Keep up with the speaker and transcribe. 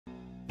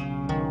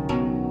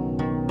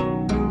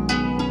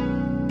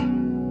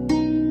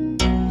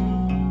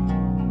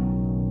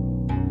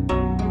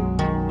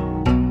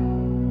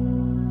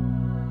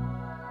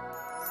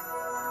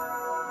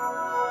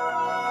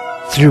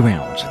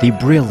Throughout the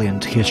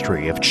brilliant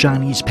history of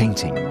Chinese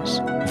paintings,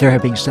 there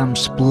have been some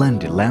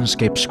splendid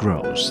landscape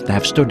scrolls that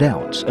have stood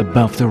out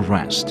above the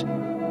rest.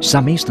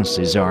 Some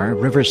instances are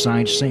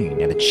Riverside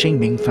Scene at the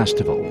Qingming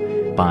Festival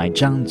by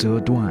Zhang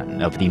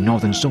Zeduan of the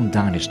Northern Song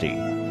Dynasty,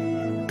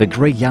 the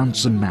Great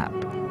Yangtze Map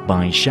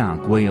by Xia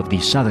Gui of the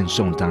Southern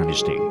Song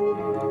Dynasty,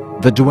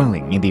 the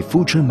Dwelling in the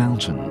Fuzhi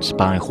Mountains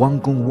by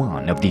Huang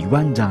He of the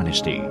Yuan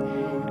Dynasty,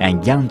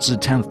 and Yangtze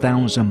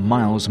 10,000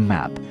 Miles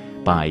Map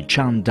by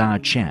Chang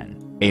Da-Chen,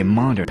 a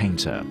modern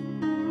painter.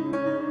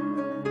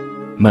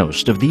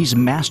 Most of these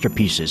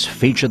masterpieces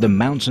feature the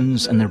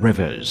mountains and the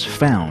rivers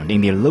found in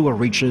the lower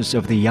reaches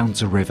of the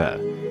Yangtze River.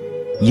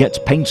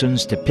 Yet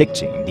paintings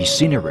depicting the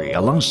scenery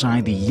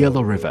alongside the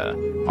Yellow River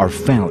are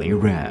fairly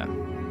rare.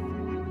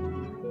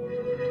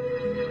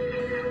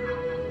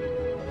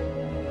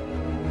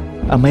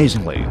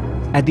 Amazingly,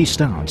 at the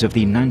start of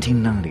the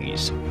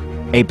 1990s,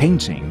 a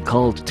painting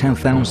called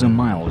 10,000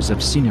 Miles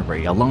of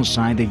Scenery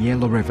Alongside the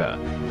Yellow River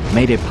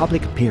made a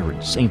public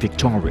appearance in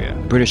Victoria,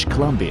 British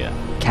Columbia,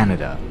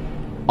 Canada,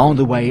 all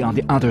the way on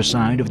the other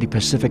side of the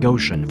Pacific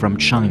Ocean from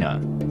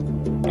China.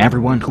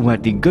 Everyone who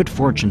had the good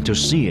fortune to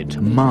see it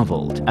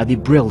marveled at the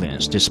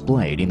brilliance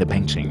displayed in the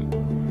painting.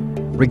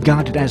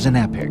 Regarded as an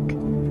epic,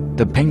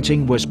 the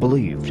painting was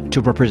believed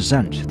to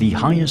represent the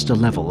highest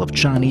level of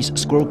Chinese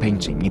scroll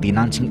painting in the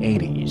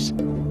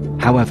 1980s.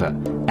 However,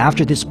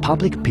 after this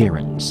public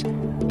appearance,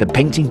 the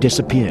painting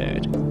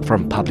disappeared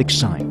from public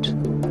sight.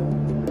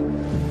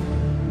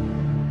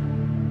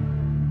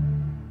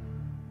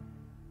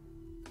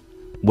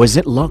 Was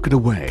it locked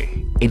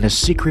away in a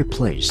secret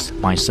place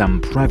by some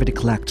private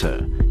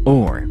collector,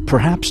 or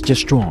perhaps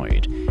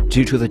destroyed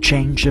due to the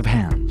change of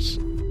hands?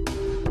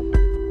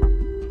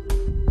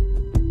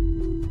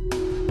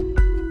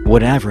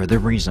 Whatever the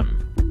reason,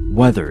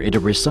 whether it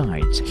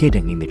resides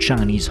hidden in the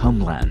Chinese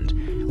homeland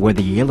where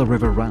the Yellow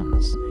River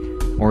runs,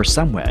 or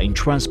somewhere in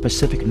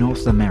trans-Pacific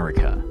North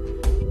America,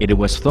 it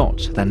was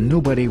thought that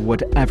nobody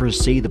would ever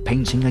see the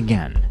painting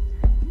again.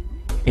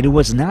 It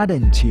was not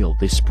until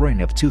the spring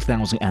of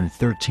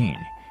 2013,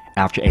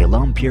 after a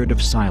long period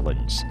of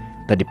silence,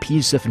 that a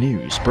piece of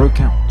news broke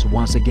out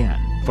once again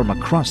from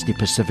across the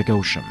Pacific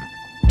Ocean.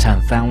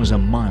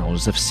 10,000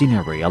 miles of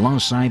scenery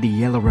alongside the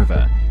Yellow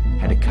River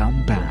had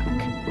come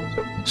back.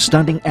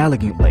 Standing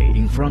elegantly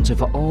in front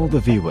of all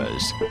the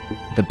viewers,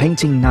 the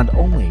painting not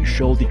only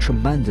showed the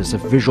tremendous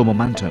visual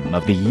momentum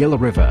of the Yellow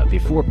River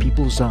before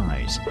people's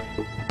eyes,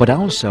 but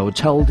also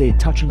told a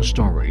touching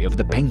story of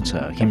the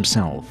painter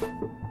himself.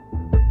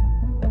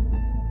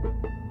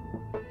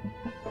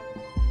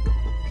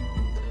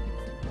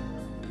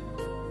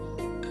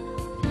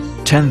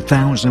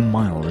 "10,000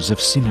 Miles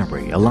of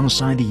Scenery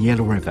Alongside the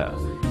Yellow River"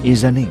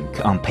 is an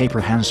ink on paper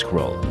hand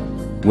scroll,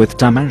 with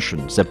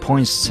dimensions of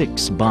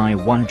 0.6 by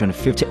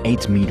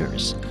 158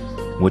 meters,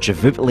 which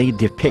vividly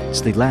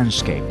depicts the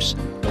landscapes,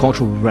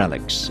 cultural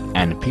relics,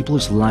 and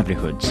people's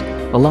livelihoods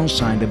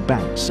alongside the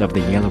banks of the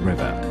Yellow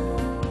River.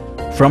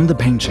 From the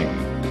painting,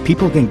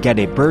 people can get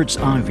a bird's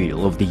eye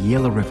view of the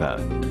Yellow River,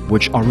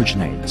 which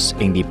originates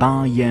in the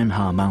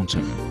Bayanha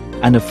Mountain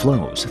and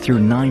flows through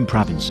 9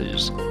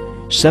 provinces,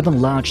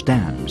 7 large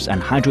dams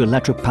and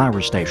hydroelectric power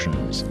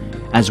stations,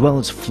 as well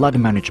as flood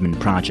management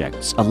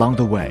projects along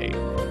the way,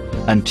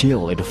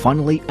 until it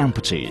finally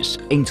empties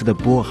into the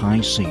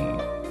Bohai Sea.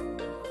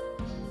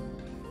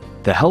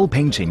 The whole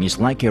painting is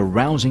like a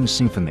rousing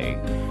symphony,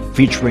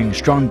 featuring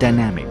strong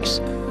dynamics,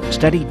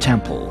 steady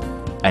tempo,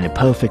 and a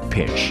perfect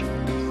pitch.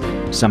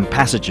 Some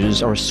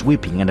passages are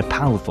sweeping and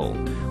powerful,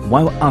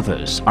 while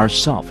others are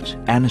soft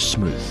and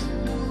smooth.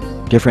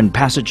 Different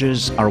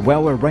passages are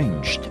well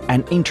arranged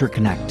and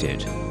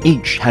interconnected,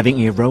 each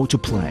having a role to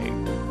play.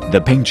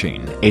 The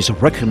painting is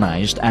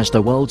recognized as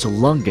the world's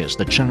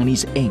longest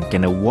Chinese ink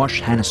and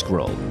wash hand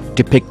scroll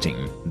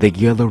depicting the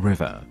Yellow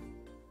River.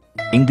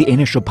 In the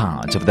initial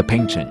part of the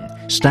painting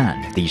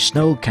stand the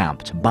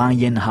snow-capped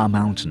Bayanha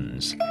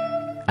Mountains.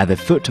 At the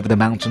foot of the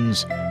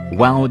mountains,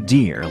 wild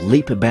deer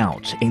leap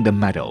about in the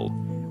meadow,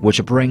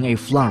 which bring a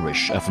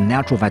flourish of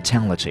natural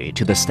vitality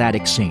to the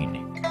static scene.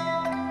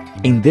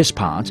 In this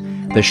part,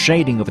 the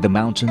shading of the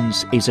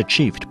mountains is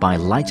achieved by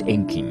light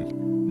inking.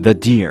 The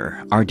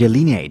deer are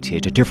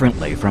delineated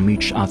differently from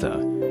each other,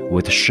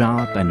 with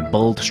sharp and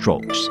bold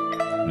strokes.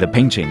 The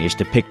painting is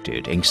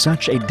depicted in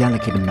such a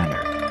delicate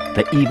manner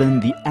that even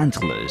the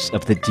antlers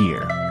of the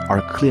deer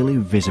are clearly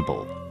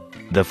visible.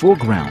 The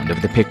foreground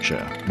of the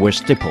picture was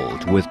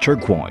stippled with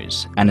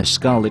turquoise and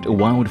scarlet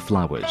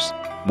wildflowers,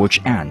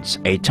 which adds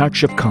a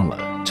touch of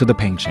color to the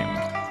painting.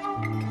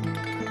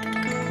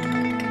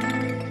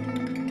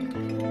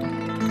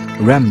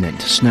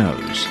 Remnant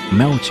snows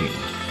melting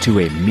to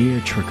a mere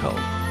trickle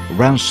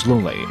run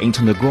slowly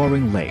into the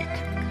glowing lake.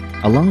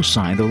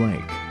 Alongside the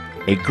lake,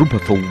 a group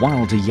of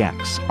wild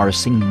yaks are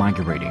seen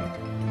migrating.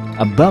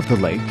 Above the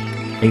lake,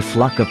 a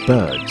flock of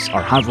birds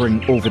are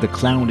hovering over the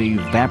cloudy,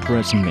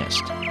 vaporous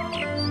mist.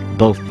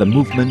 Both the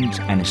movement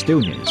and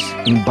stillness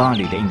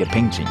embodied in the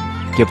painting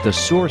give the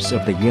source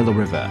of the Yellow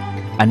River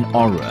an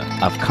aura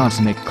of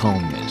cosmic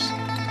calmness.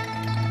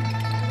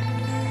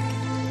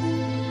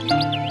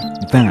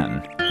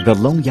 Then, the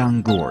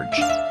Longyang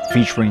Gorge,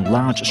 featuring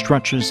large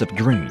stretches of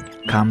green,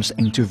 comes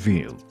into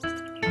view.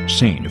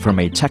 Seen from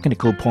a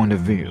technical point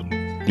of view,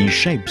 the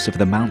shapes of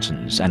the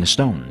mountains and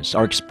stones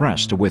are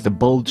expressed with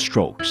bold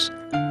strokes,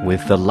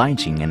 with the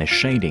lighting and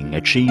shading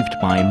achieved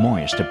by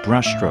moist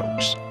brush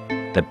strokes.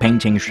 The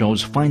painting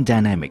shows fine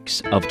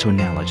dynamics of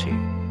tonality.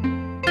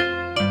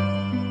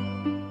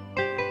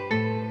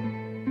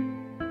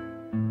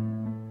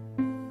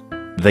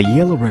 The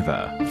Yellow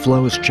River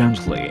flows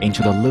gently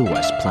into the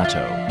Luas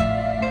Plateau,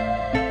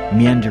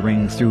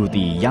 meandering through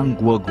the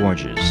Yangguo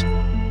Gorges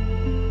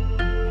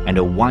and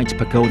a White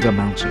Pagoda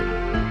Mountain,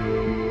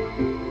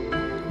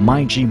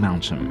 Maiji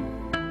Mountain,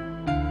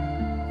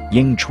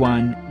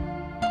 Yingchuan,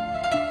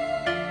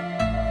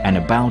 and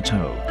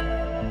Baotou.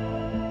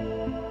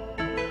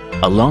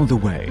 Along the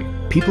way,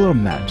 people are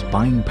met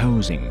by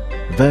imposing,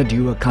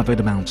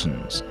 verdure-covered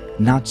mountains,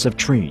 knots of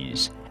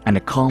trees,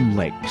 and calm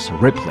lakes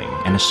rippling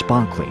and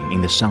sparkling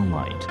in the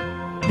sunlight.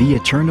 The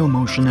eternal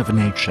motion of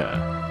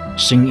nature,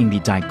 seen in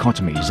the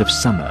dichotomies of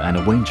summer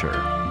and winter,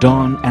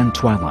 dawn and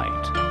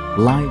twilight,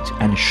 light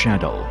and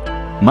shadow,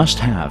 must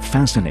have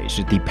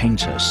fascinated the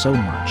painter so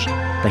much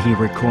that he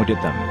recorded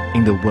them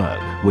in the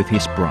work with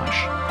his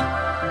brush.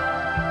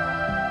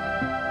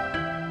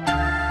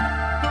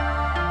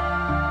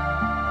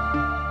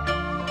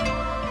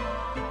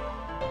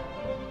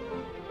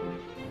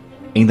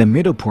 In the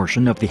middle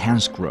portion of the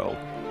hand scroll,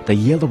 the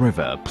Yellow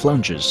River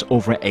plunges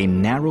over a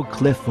narrow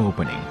cliff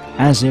opening,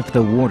 as if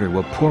the water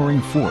were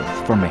pouring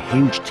forth from a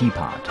huge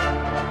teapot.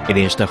 It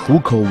is the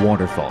Hukou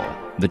waterfall.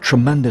 The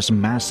tremendous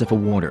mass of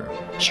water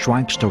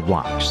strikes the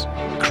rocks,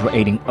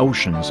 creating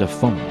oceans of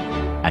foam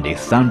and a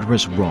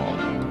thunderous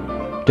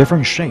roar.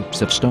 Different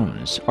shapes of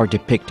stones are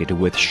depicted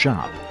with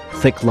sharp,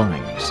 thick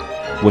lines,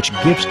 which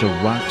gives the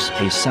rocks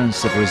a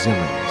sense of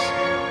resilience.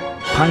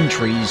 Pine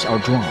trees are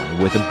drawn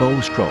with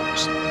bold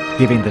strokes,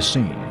 giving the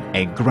scene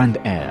a grand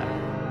air.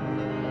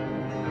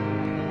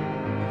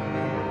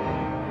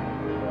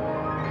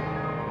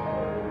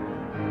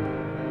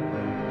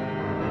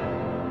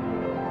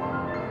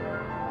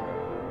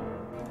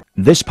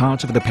 This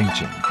part of the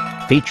painting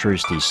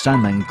features the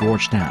Sanmen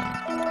Gorge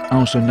Dam,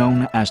 also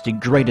known as the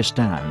greatest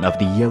dam of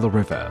the Yellow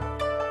River.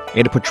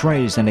 It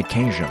portrays an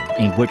occasion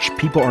in which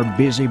people are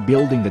busy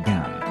building the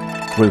dam,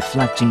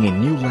 reflecting a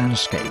new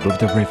landscape of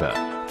the river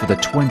for the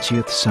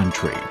 20th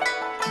century.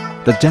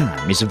 The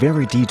dam is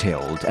very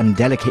detailed and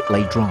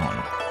delicately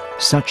drawn.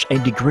 Such a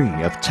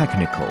degree of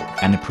technical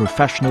and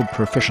professional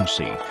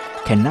proficiency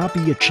cannot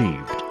be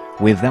achieved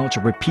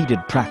without repeated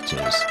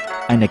practice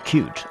and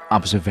acute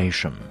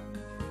observation.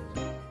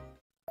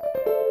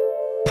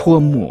 Pour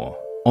Mo,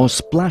 or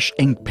splash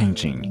ink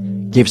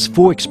painting, gives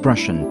full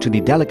expression to the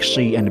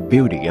delicacy and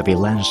beauty of a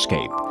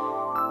landscape.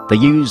 The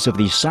use of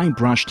the side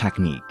brush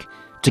technique,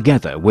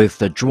 together with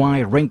the dry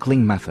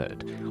wrinkling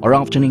method, are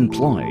often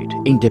employed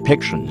in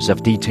depictions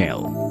of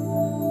detail.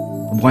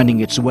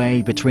 Winding its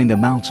way between the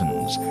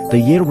mountains, the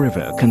Yellow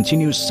River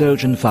continues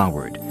surging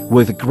forward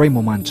with great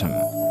momentum.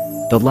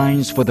 The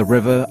lines for the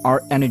river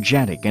are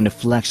energetic and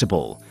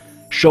flexible,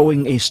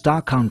 showing a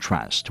stark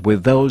contrast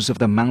with those of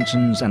the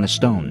mountains and the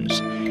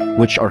stones,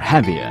 which are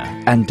heavier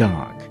and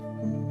dark.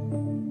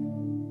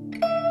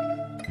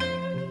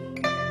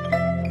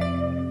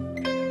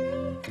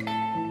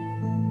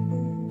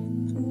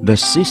 The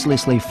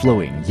ceaselessly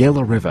flowing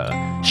Yellow River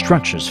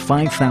stretches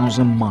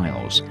 5,000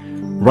 miles,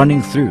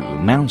 running through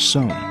Mount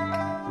Song,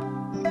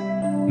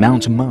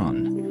 Mount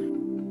Man,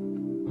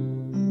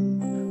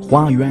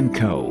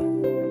 Huayuankou,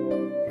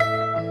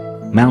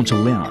 Mount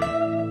Liang,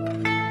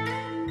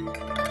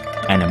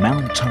 and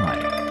Mount Tai,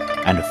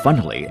 and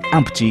finally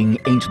emptying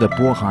into the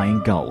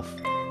Bohai Gulf.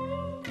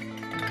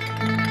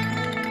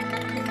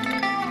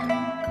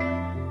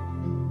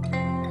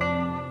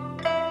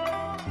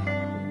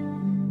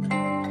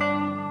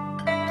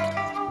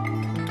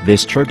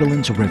 This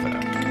turbulent river,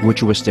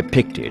 which was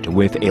depicted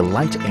with a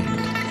light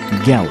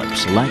ink,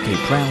 gallops like a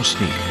proud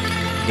steed.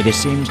 It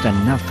seems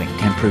that nothing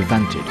can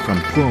prevent it from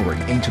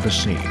pouring into the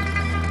sea.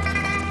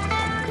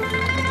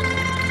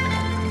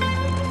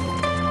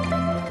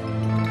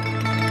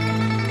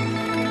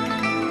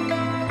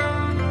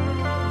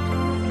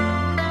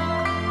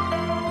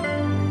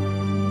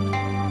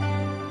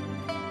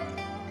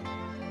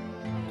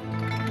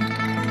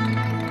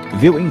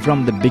 Viewing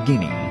from the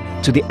beginning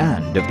to the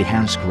end of the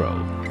hand scroll,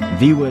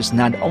 viewers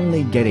not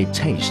only get a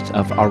taste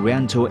of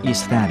Oriental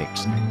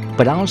aesthetics,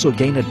 but also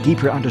gain a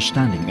deeper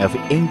understanding of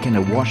ink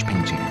and wash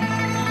painting.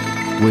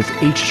 With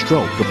each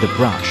stroke of the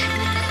brush,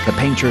 the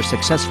painter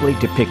successfully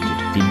depicted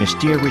the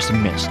mysterious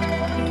mist,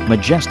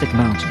 majestic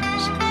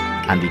mountains,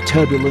 and the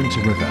turbulent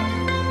river.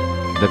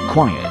 The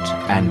quiet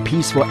and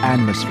peaceful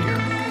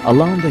atmosphere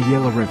along the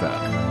Yellow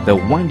River, the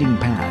winding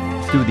path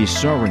through the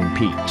soaring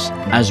peaks,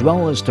 as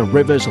well as the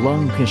river's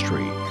long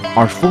history,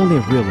 are fully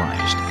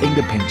realized in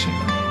the painting.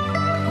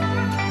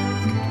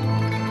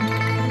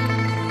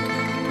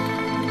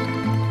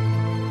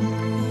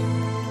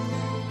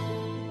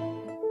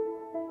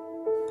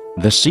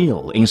 The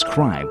seal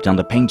inscribed on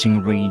the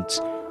painting reads,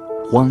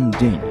 Huang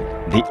He,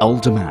 the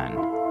old man.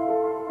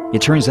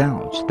 It turns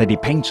out that the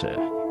painter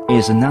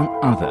is none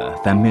other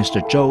than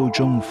Mr. Zhou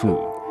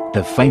Zhongfu,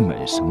 the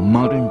famous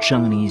modern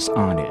Chinese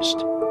artist.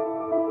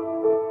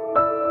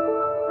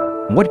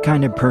 What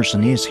kind of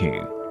person is he?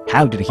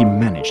 How did he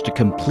manage to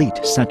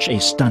complete such a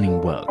stunning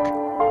work?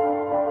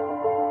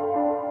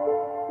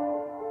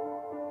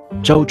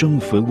 Zhou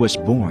Zhongfu was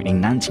born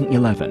in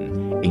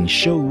 1911 in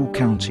Shouwu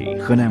County,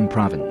 Henan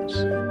Province.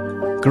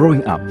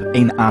 Growing up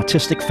in an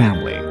artistic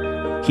family,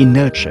 he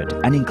nurtured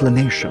an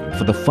inclination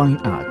for the fine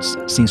arts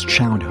since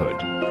childhood.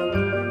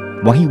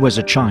 When he was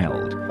a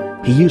child,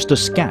 he used to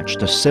sketch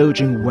the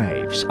surging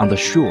waves on the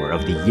shore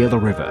of the Yellow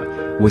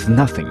River with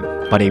nothing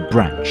but a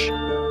brush.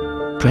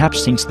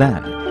 Perhaps since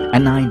then,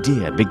 an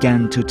idea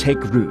began to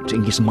take root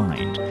in his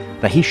mind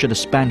that he should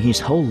spend his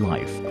whole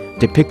life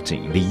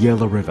depicting the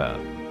Yellow River.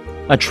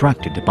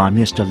 Attracted by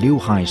Mr. Liu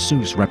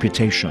Haisu's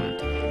reputation,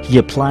 he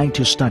applied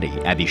to study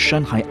at the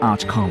Shanghai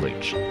Art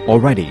College,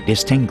 already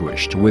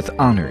distinguished with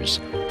honors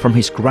from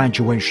his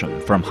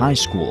graduation from high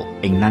school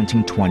in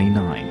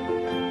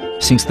 1929.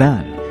 Since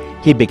then,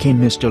 he became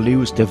Mr.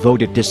 Liu's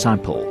devoted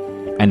disciple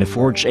and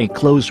forged a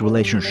close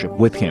relationship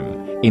with him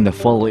in the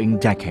following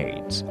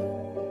decades.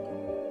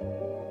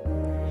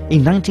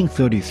 In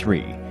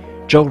 1933,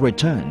 Zhou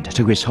returned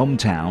to his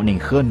hometown in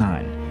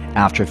Henan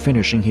after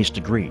finishing his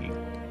degree.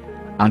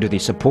 Under the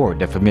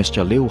support of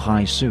Mr. Liu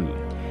Haisu,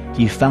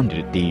 he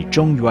founded the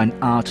Zhongyuan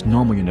Art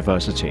Normal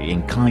University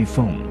in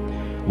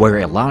Kaifeng, where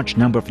a large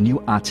number of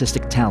new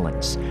artistic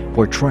talents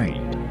were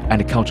trained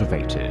and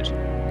cultivated.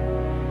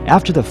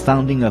 After the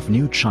founding of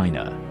New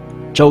China,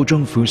 Zhou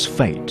Zhongfu's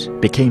fate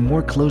became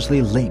more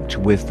closely linked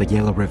with the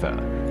Yellow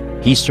River.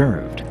 He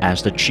served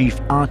as the chief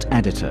art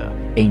editor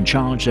in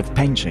charge of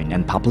painting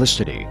and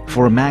publicity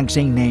for a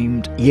magazine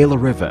named Yellow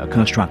River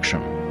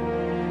Construction.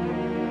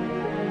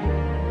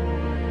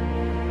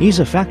 His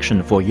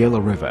affection for Yellow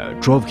River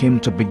drove him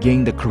to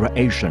begin the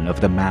creation of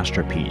the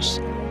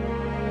masterpiece.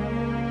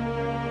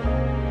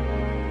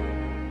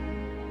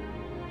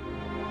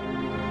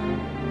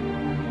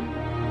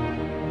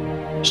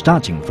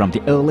 Starting from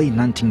the early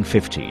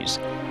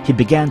 1950s, he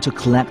began to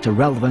collect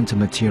relevant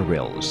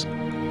materials.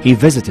 He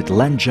visited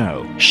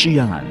Lanzhou,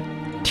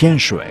 Xi'an,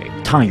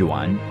 Tianshui,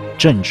 Taiyuan,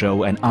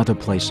 Zhenzhou and other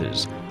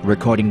places,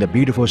 recording the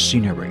beautiful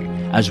scenery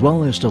as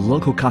well as the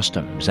local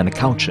customs and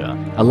culture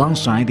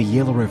alongside the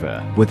Yellow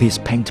River with his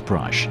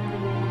paintbrush.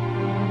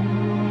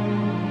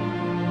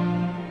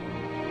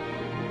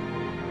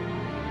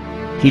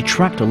 He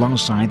trekked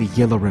alongside the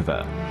Yellow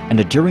River,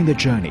 and during the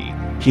journey,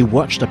 he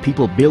watched the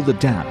people build the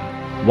dam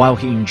while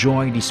he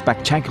enjoyed the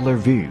spectacular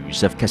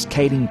views of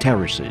cascading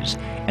terraces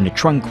and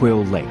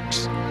tranquil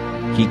lakes.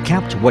 He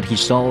kept what he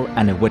saw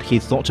and what he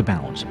thought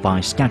about by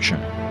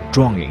sketching,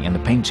 drawing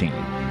and painting,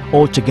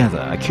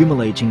 altogether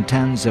accumulating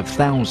tens of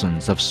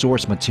thousands of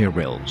source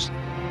materials.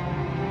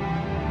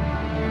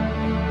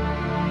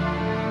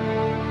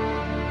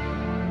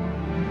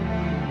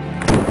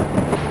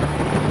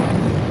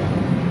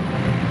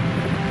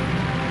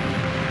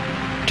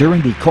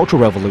 During the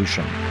Cultural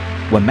Revolution,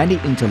 when many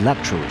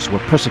intellectuals were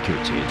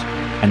persecuted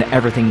and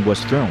everything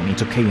was thrown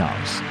into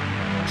chaos,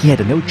 he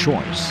had no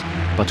choice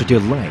but to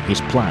delay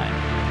his plan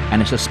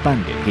and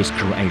suspended his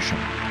creation.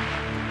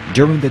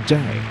 During the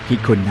day, he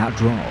could not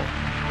draw,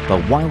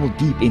 but while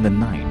deep in the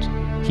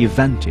night, he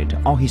vented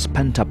all his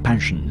pent-up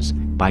passions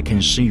by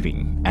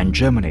conceiving and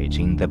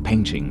germinating the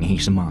painting in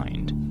his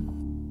mind.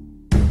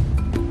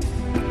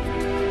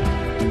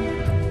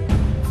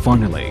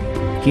 Finally,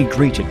 he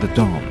greeted the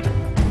dawn.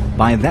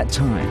 By that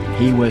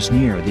time, he was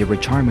near the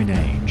retirement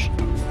age,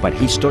 but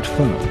he stood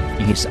firm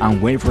in his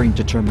unwavering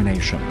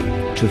determination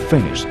to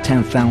finish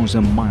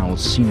 10,000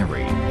 miles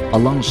scenery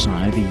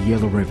alongside the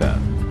Yellow River.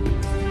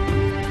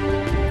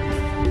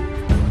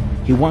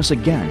 He once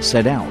again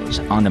set out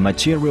on a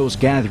materials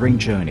gathering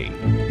journey.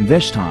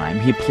 This time,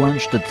 he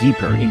plunged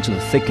deeper into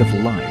the thick of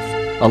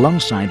life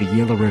alongside the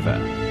Yellow River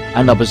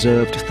and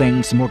observed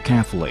things more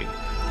carefully,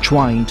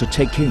 trying to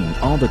take in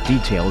all the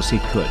details he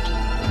could.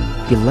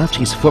 He left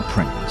his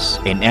footprints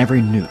in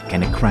every nook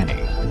and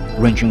cranny,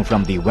 ranging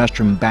from the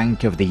western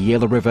bank of the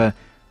Yellow River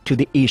to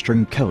the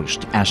eastern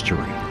coast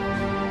estuary.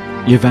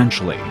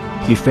 Eventually,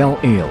 he fell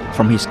ill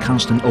from his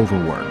constant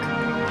overwork.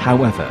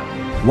 However,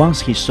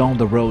 once he saw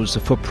the rows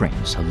of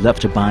footprints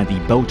left by the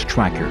boat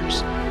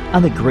trackers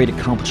and the great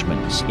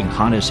accomplishments in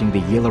harnessing the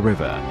Yellow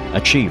River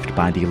achieved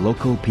by the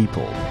local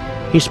people,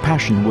 his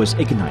passion was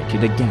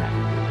ignited again.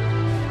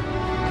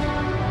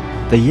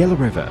 The Yellow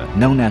River,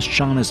 known as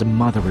China's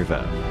Mother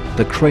River,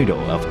 the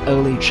cradle of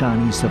early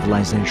Chinese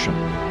civilization,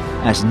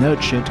 has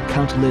nurtured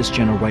countless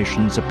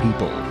generations of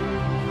people,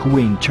 who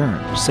in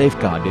turn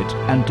safeguarded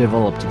and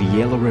developed the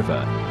Yellow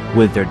River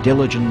with their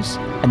diligence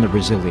and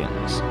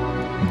resilience.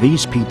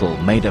 These people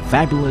made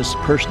fabulous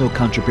personal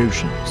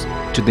contributions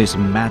to this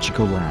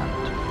magical land.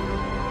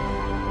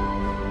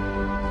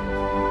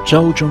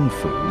 Zhou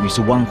Zhongfu is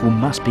one who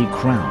must be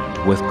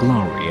crowned with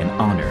glory and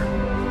honor.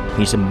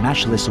 His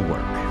matchless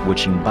work,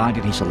 which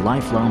embodied his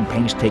lifelong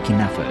painstaking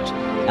effort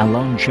and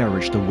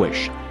long-cherished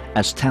wish,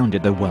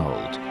 astounded the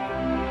world.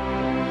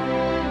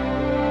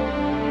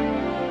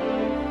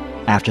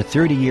 After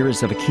 30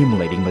 years of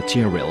accumulating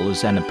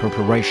materials and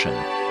preparation,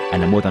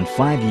 and more than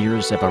 5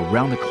 years of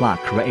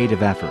around-the-clock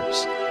creative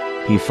efforts,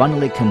 he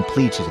finally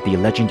completed the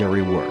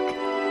legendary work,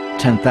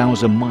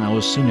 10,000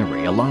 miles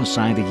scenery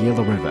alongside the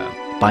Yellow River,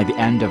 by the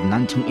end of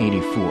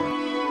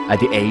 1984,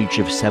 at the age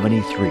of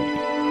 73.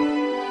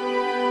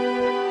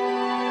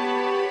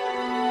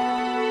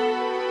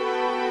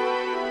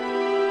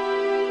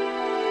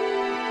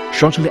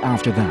 Shortly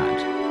after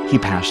that, he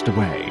passed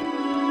away.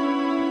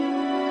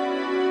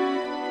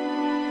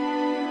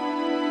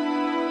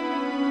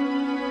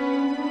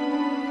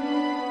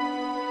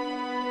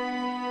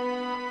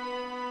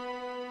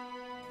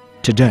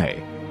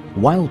 Today,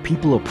 while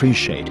people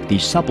appreciate the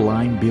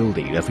sublime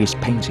beauty of his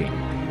painting,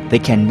 they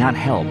cannot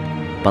help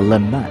but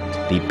lament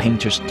the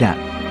painter's death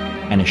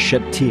and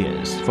shed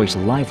tears for his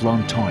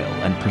lifelong toil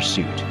and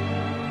pursuit.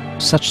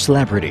 Such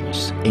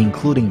celebrities,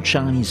 including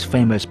Chinese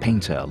famous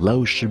painter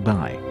Liu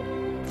Shibai,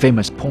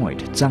 famous poet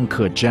Zhang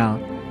Kejia,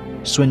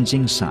 Sun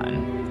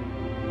Jingsan,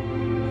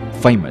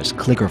 famous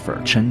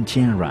calligrapher Chen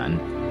Tianran,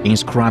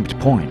 inscribed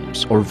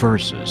poems or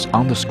verses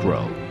on the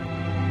scroll.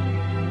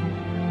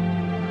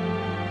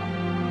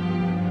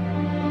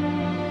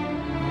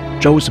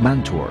 Zhou's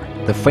mentor,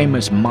 the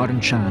famous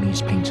modern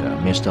Chinese painter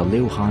Mr.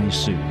 Liu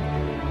Haisu,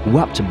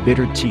 wept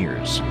bitter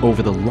tears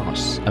over the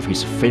loss of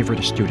his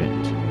favorite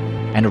student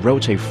and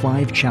wrote a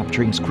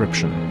 5-chapter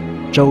inscription,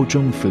 Zhou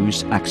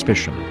Zhongfu's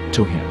exhibition,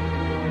 to him.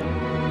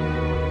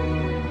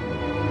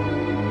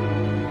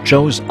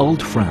 Zhou's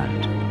old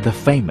friend, the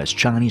famous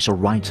Chinese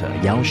writer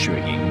Yao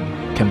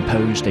Xueying,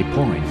 composed a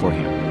poem for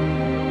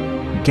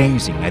him.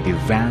 Gazing at the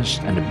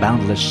vast and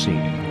boundless sea,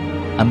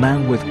 a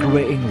man with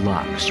graying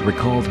locks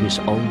recalled his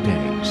old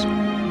days.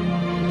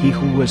 He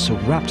who was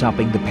wrapped up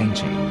in the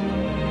painting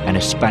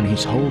and spent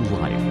his whole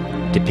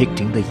life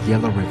depicting the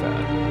Yellow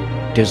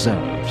River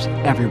deserves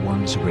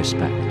everyone's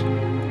respect.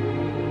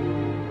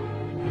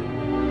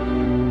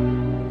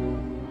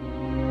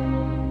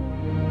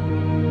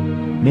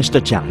 Mr.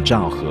 Jiang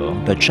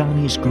Zhaohe, the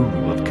Chinese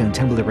guru of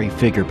contemporary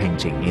figure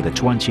painting in the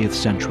 20th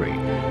century,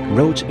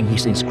 wrote in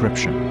his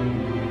inscription,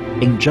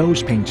 "In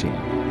Zhou's painting,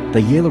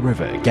 the Yellow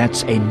River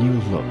gets a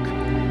new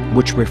look,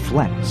 which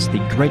reflects the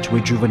great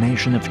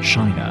rejuvenation of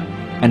China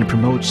and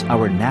promotes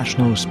our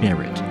national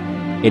spirit.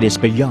 It is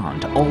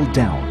beyond all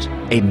doubt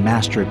a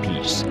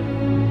masterpiece."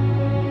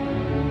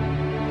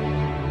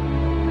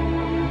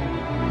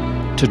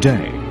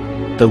 Today,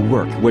 the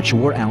work which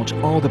wore out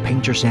all the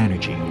painter's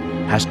energy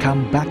has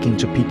come back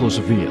into people's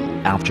view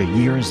after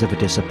years of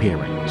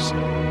disappearance.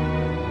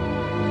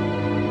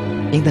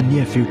 In the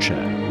near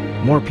future,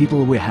 more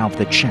people will have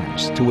the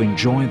chance to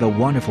enjoy the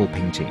wonderful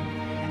painting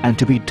and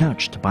to be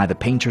touched by the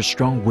painter's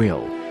strong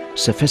will,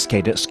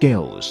 sophisticated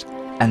skills,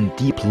 and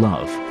deep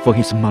love for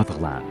his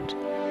motherland.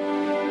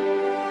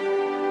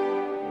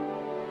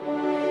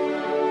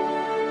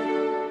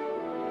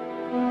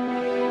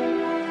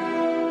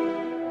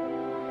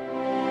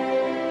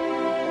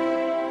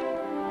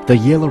 The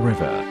Yellow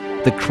River,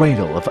 the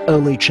cradle of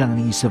early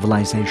Chinese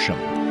civilization,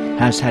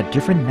 has had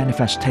different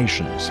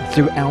manifestations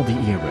throughout the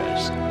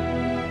eras.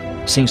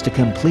 Since the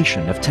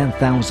completion of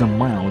 10,000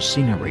 miles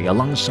scenery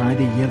alongside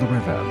the Yellow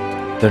River,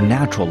 the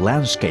natural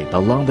landscape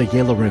along the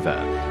Yellow River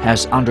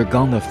has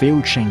undergone a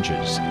few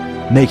changes,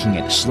 making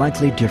it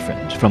slightly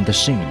different from the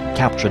scene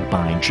captured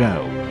by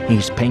Zhou in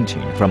his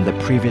painting from the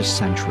previous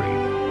century.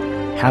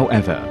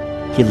 However,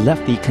 he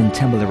left the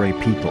contemporary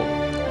people,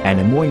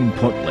 and more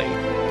importantly,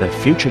 the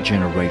future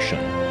generation,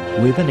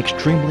 with an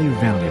extremely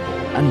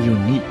valuable and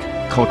unique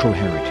cultural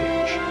heritage.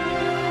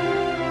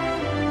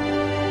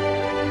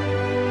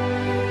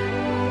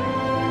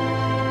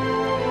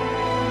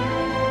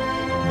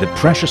 The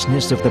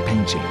preciousness of the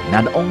painting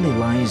not only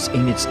lies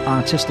in its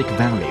artistic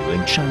value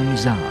in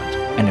Chinese art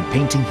and in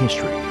painting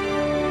history,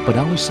 but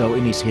also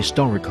in its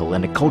historical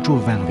and cultural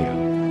value.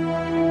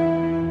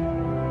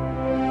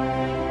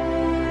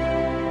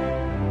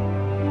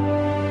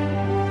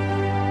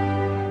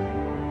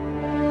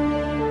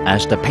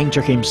 As the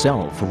painter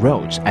himself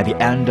wrote at the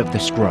end of the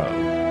scroll,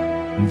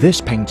 "This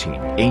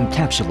painting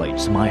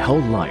encapsulates my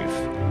whole life,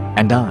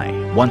 and I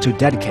want to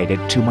dedicate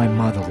it to my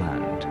motherland."